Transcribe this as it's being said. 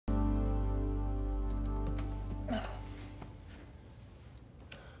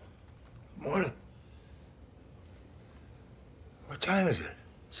Morning. What time is it?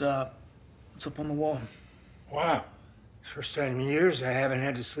 It's up on the wall. Wow. First time in years I haven't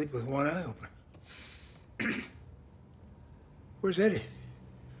had to sleep with one eye open. Where's Eddie?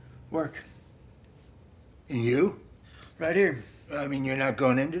 Work. And you? Right here. I mean, you're not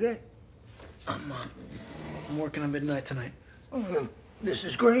going in today? I'm working on midnight tonight. Oh, this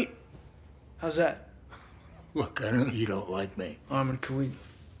is great. How's that? Look, I know you don't like me. Armin, can we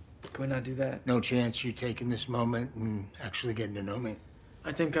not do that? No chance you taking this moment and actually getting to know me?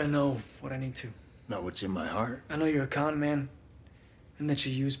 I think I know what I need to. Know what's in my heart? I know you're a con man, and that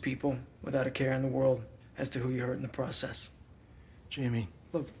you use people without a care in the world as to who you hurt in the process. Jamie.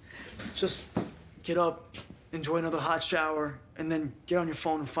 Look, just get up, enjoy another hot shower, and then get on your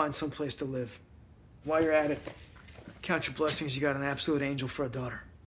phone and find some place to live. While you're at it, count your blessings. You got an absolute angel for a daughter.